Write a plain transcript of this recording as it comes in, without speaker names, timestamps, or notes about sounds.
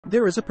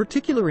There is a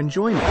particular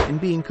enjoyment in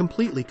being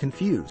completely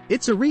confused.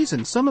 It's a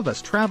reason some of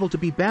us travel to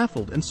be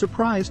baffled and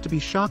surprised, to be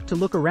shocked, to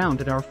look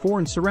around at our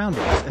foreign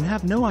surroundings and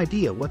have no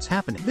idea what's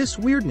happening. This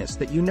weirdness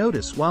that you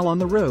notice while on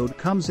the road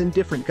comes in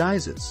different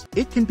guises.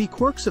 It can be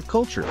quirks of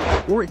culture,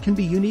 or it can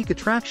be unique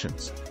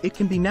attractions. It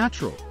can be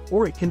natural,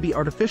 or it can be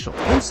artificial.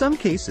 In some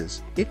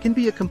cases, it can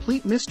be a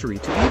complete mystery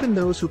to even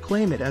those who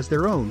claim it as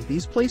their own.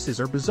 These places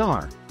are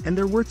bizarre, and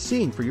they're worth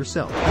seeing for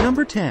yourself.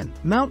 Number 10.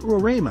 Mount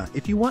Roraima.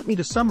 If you want me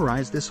to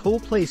summarize this whole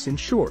place in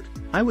short,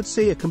 I would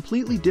say a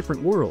completely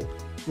different world.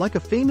 Like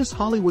a famous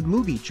Hollywood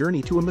movie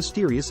journey to a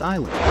mysterious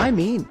island. I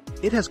mean,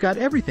 it has got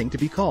everything to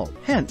be called.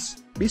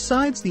 Hence,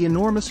 besides the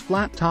enormous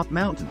flat-top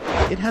mountain,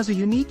 it has a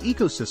unique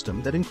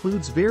ecosystem that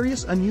includes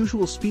various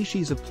unusual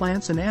species of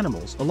plants and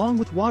animals, along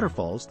with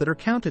waterfalls that are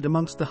counted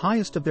amongst the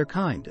highest of their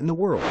kind in the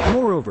world.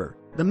 Moreover,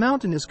 the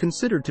mountain is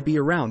considered to be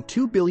around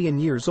 2 billion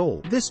years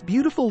old. This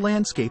beautiful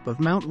landscape of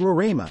Mount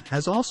Roraima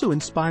has also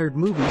inspired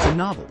movies and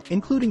novels,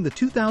 including the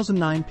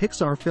 2009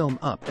 Pixar film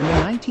Up, and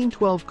the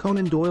 1912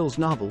 Conan Doyle's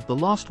novel The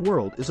Lost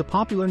World is a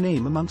popular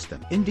name amongst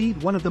them.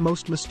 Indeed, one of the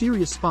most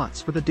mysterious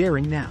spots for the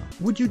daring now.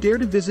 Would you dare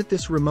to visit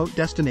this remote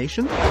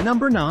destination?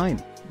 Number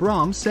 9.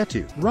 Brom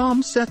Setu.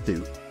 Brom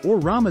Setu, or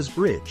Rama's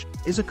Bridge,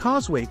 is a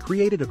causeway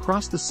created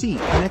across the sea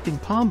connecting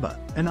Pamba,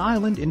 an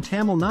island in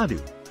Tamil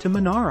Nadu, to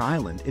Mannar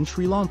Island in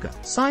Sri Lanka.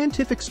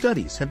 Scientific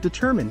studies have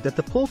determined that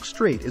the Polk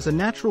Strait is a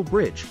natural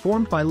bridge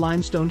formed by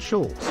limestone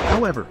shoals.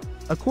 However,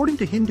 according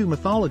to Hindu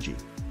mythology,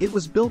 it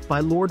was built by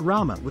Lord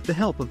Rama with the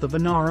help of the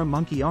Vanara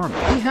monkey army.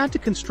 He had to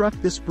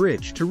construct this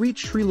bridge to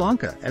reach Sri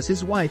Lanka as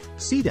his wife,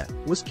 Sita,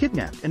 was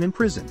kidnapped and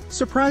imprisoned.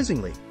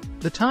 Surprisingly,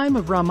 the time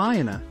of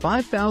Ramayana,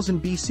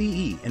 5000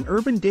 BCE, an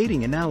urban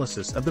dating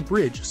analysis of the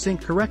bridge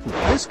synced correctly.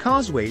 This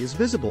causeway is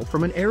visible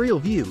from an aerial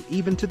view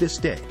even to this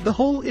day. The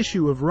whole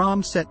issue of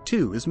Brom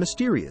Setu is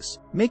mysterious,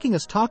 making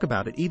us talk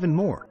about it even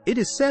more. It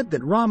is said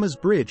that Rama's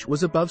bridge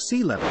was above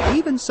sea level.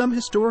 Even some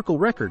historical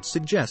records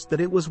suggest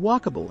that it was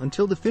walkable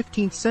until the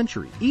 15th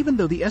century, even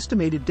though the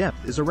estimated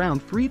depth is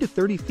around 3 to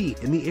 30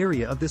 feet in the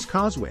area of this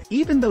causeway.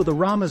 Even though the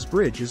Rama's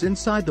bridge is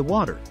inside the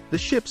water, the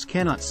ships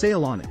cannot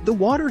sail on it. The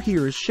water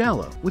here is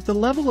shallow, with the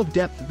level of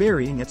depth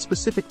varying at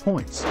specific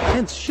points.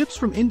 Hence, ships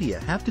from India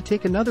have to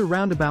take another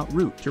roundabout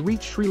route to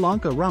reach Sri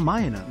Lanka.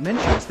 Ramayana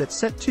mentions that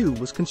Setu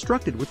was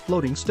constructed with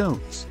floating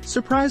stones.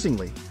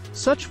 Surprisingly,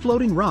 such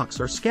floating rocks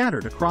are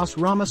scattered across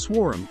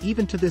Ramaswaram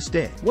even to this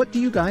day. What do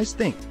you guys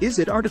think? Is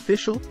it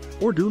artificial,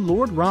 or do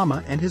Lord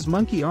Rama and his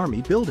monkey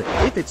army build it?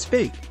 If it's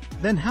fake,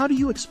 then how do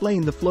you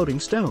explain the floating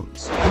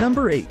stones?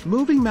 Number 8.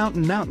 Moving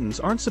mountain. Mountains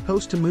aren't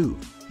supposed to move,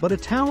 but a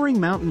towering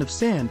mountain of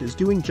sand is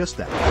doing just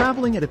that,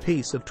 traveling at a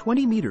pace of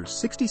 20 meters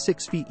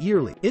 66 feet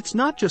yearly. It's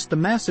not just the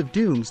massive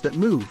dunes that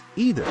move,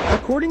 either.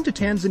 According to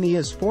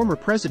Tanzania's former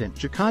president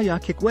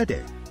Jakaya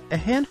Kikwete, a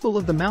handful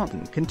of the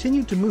mountain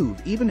continued to move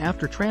even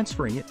after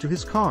transferring it to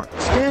his car.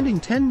 Standing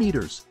 10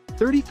 meters,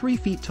 33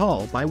 feet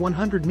tall by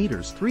 100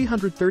 meters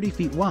 330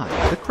 feet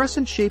wide, the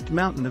crescent-shaped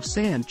mountain of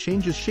sand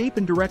changes shape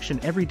and direction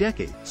every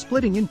decade,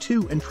 splitting in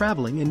two and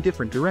traveling in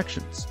different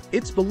directions.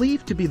 It's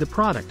believed to be the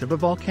product of a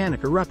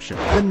volcanic eruption.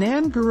 The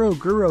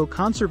Ngorongoro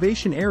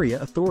Conservation Area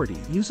Authority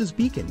uses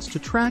beacons to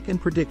track and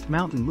predict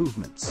mountain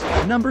movements.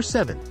 Number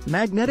 7.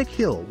 Magnetic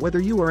Hill. Whether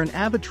you are an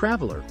avid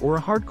traveler or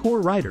a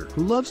hardcore rider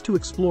who loves to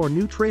explore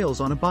new trails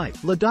on a bike,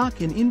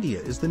 Ladakh in India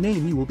is the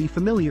name you will be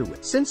familiar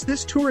with. Since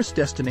this tourist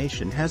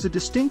destination has a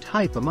distinct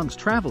hype amongst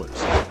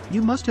travelers,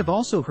 you must have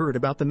also heard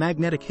about the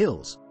Magnetic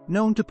Hills,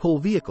 known to pull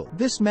vehicle.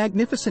 This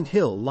magnificent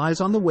hill lies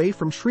on the way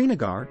from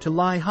Srinagar to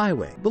Leh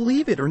Highway.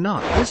 Believe it or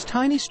not, this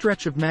tiny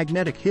stretch of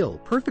magnetic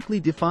hill perfectly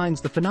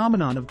defines the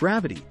phenomenon of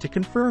gravity to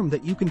confirm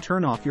that you can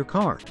turn off your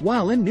car.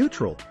 While in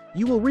neutral,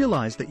 you will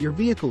realize that your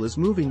vehicle is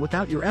moving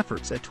without your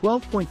efforts at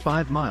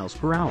 12.5 miles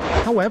per hour.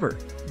 However,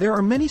 there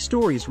are many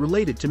stories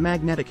related to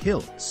Magnetic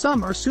Hill.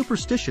 Some are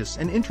superstitious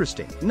and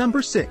interesting.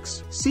 Number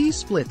 6. Sea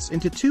splits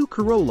into two.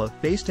 Corolla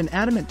faced an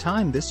adamant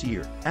time this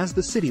year, as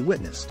the city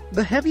witnessed.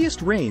 The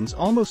heaviest rains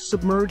almost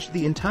submerged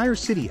the entire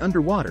city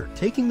underwater,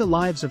 taking the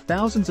lives of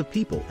thousands of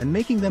people and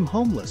making them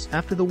homeless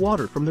after the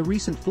water from the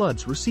recent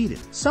floods receded.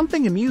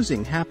 Something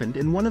amusing happened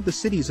in one of the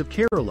cities of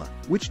Kerala,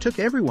 which took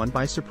everyone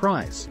by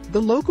surprise.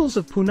 The locals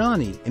of Pune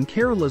in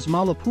Kerala's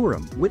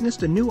Malappuram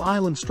witnessed a new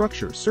island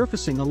structure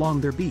surfacing along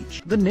their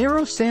beach. The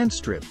narrow sand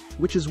strip,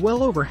 which is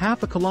well over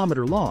half a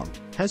kilometer long,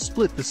 has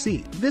split the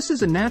sea. This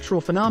is a natural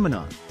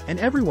phenomenon, and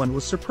everyone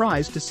was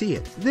surprised to see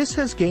it. This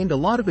has gained a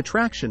lot of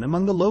attraction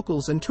among the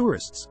locals and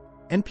tourists,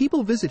 and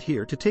people visit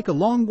here to take a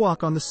long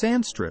walk on the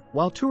sand strip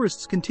while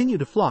tourists continue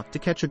to flock to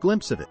catch a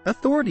glimpse of it.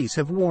 Authorities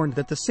have warned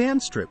that the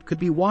sand strip could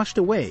be washed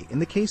away in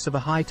the case of a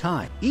high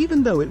tide.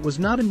 Even though it was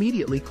not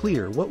immediately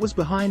clear what was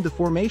behind the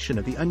formation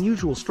of the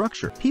unusual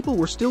structure, people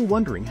were still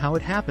wondering how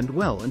it happened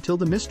well until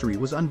the mystery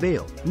was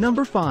unveiled.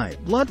 Number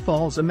 5. Blood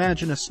Falls.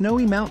 Imagine a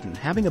snowy mountain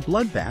having a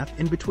bloodbath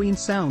in between.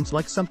 Sounds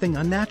like something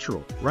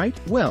unnatural, right?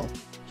 Well,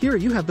 Here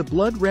you have the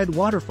blood-red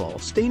waterfall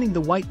staining the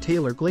White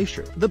Taylor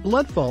Glacier. The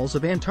blood falls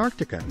of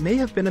Antarctica may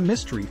have been a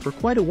mystery for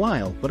quite a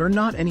while but are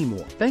not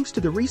anymore, thanks to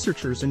the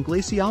researchers and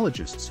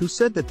glaciologists who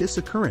said that this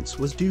occurrence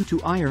was due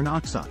to iron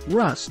oxide.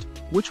 Rust,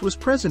 which was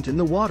present in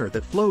the water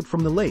that flowed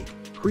from the lake,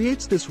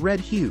 creates this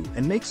red hue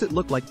and makes it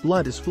look like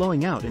blood is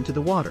flowing out into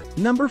the water.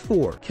 Number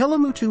 4.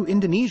 Kelimutu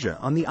Indonesia.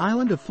 On the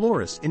island of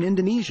Flores in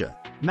Indonesia,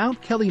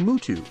 Mount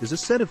Kelimutu is a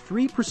set of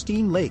 3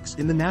 pristine lakes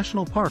in the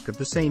national park of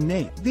the same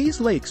name.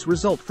 These lakes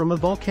result from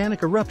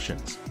volcanic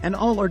eruptions, and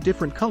all are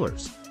different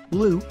colors: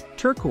 blue,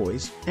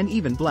 turquoise, and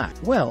even black.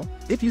 Well,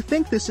 if you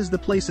think this is the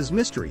place's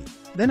mystery,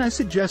 then I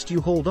suggest you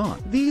hold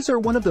on. These are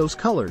one of those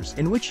colors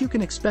in which you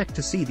can expect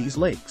to see these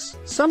lakes.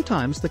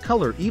 Sometimes the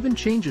color even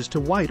changes to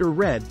white or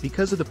red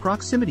because of the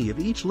proximity of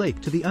each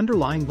lake to the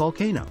underlying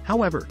volcano.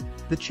 However,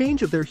 the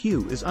change of their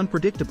hue is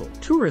unpredictable.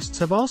 Tourists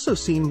have also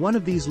seen one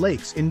of these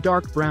lakes in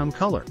dark brown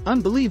color.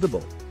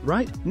 Unbelievable,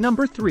 right?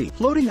 Number 3.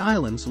 Floating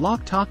Islands.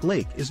 Lok Tak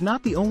Lake is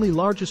not the only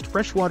largest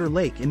freshwater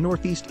lake in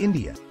northeast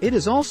India. It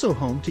is also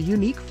home to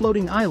unique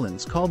floating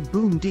islands called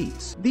boom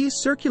Ds. These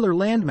circular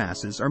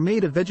landmasses are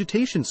made of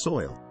vegetation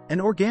soil and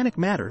organic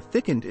matter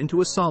thickened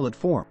into a solid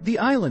form. The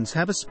islands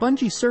have a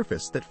spongy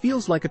surface that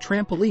feels like a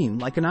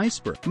trampoline, like an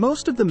iceberg.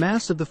 Most of the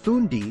mass of the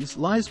Fundi's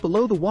lies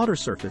below the water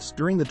surface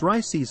during the dry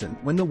season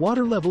when the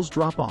water levels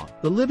drop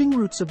off. The living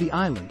roots of the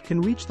island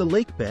can reach the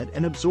lake bed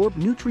and absorb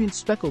nutrients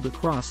speckled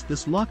across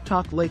this Lok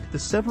Tak Lake, the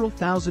several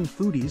thousand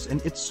Fundi's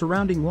and its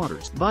surrounding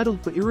waters, vital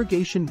for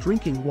irrigation,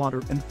 drinking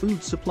water, and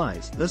food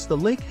supplies. Thus the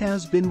lake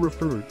has been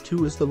referred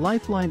to as the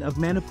lifeline of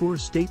Manipur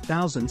state.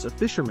 Thousands of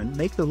fishermen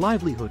make their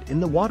livelihood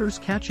in the waters,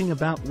 catching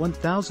about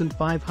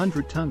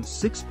 1,500 tons,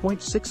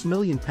 6.6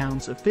 million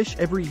pounds of fish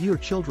every year.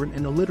 Children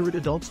and illiterate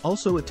adults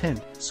also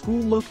attend school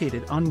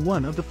located on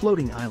one of the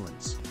floating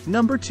islands.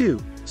 Number 2.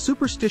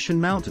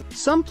 Superstition Mountain.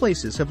 Some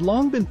places have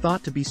long been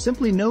thought to be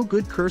simply no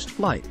good, cursed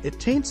flight. It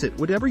taints it,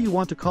 whatever you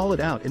want to call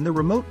it. Out in the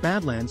remote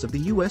badlands of the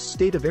U.S.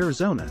 state of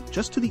Arizona,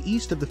 just to the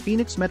east of the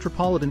Phoenix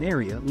metropolitan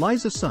area,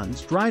 lies a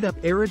sun's dried up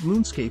arid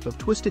moonscape of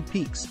twisted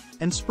peaks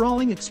and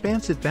sprawling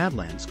expansive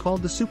badlands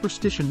called the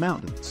Superstition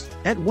Mountains.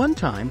 At one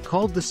time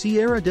called the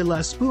Sierra de la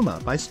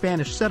Espuma by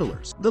Spanish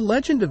settlers. The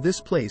legend of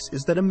this place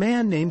is that a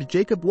man named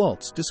Jacob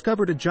Waltz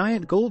discovered a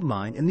giant gold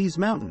mine in these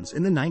mountains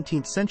in the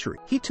 19th century.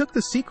 He took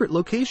the secret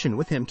location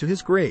with him to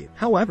his grave.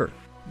 However,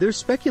 there's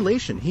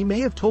speculation he may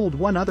have told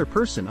one other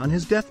person on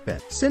his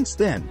deathbed. Since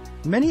then,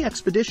 many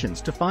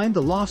expeditions to find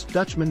the lost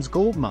Dutchman's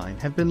gold mine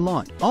have been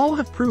launched. All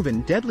have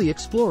proven deadly.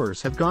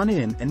 Explorers have gone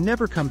in and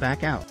never come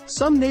back out.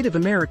 Some Native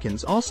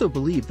Americans also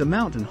believe the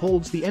mountain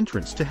holds the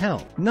entrance to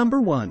hell. Number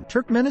 1.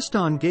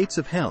 Turkmenistan. Gates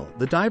of Hell.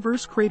 The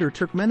diverse crater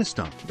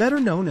Turkmenistan, better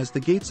known as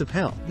the Gates of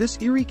Hell.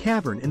 This eerie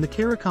cavern in the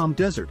Karakum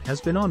Desert has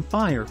been on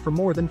fire for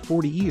more than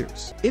 40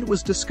 years. It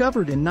was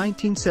discovered in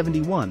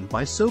 1971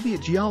 by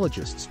Soviet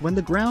geologists when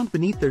the ground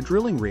beneath their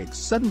drilling rigs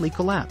suddenly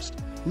collapsed,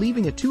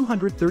 leaving a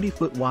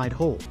 230-foot wide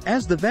hole.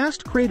 As the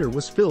vast crater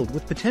was filled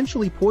with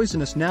potentially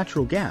poisonous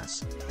natural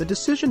gas, the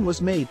decision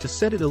was made to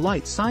set it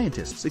alight.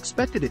 Scientists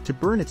expected it to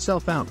burn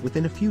itself out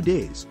within a few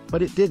days,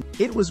 but it didn't.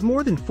 It was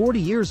more than 40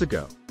 years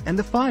ago, and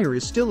the fire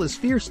is still as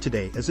fierce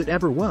today as it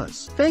ever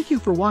was. Thank you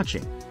for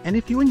watching, and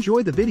if you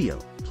enjoy the video,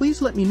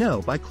 please let me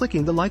know by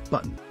clicking the like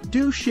button.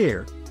 Do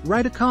share,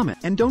 write a comment,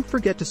 and don't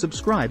forget to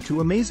subscribe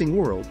to Amazing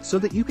World so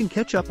that you can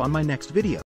catch up on my next video.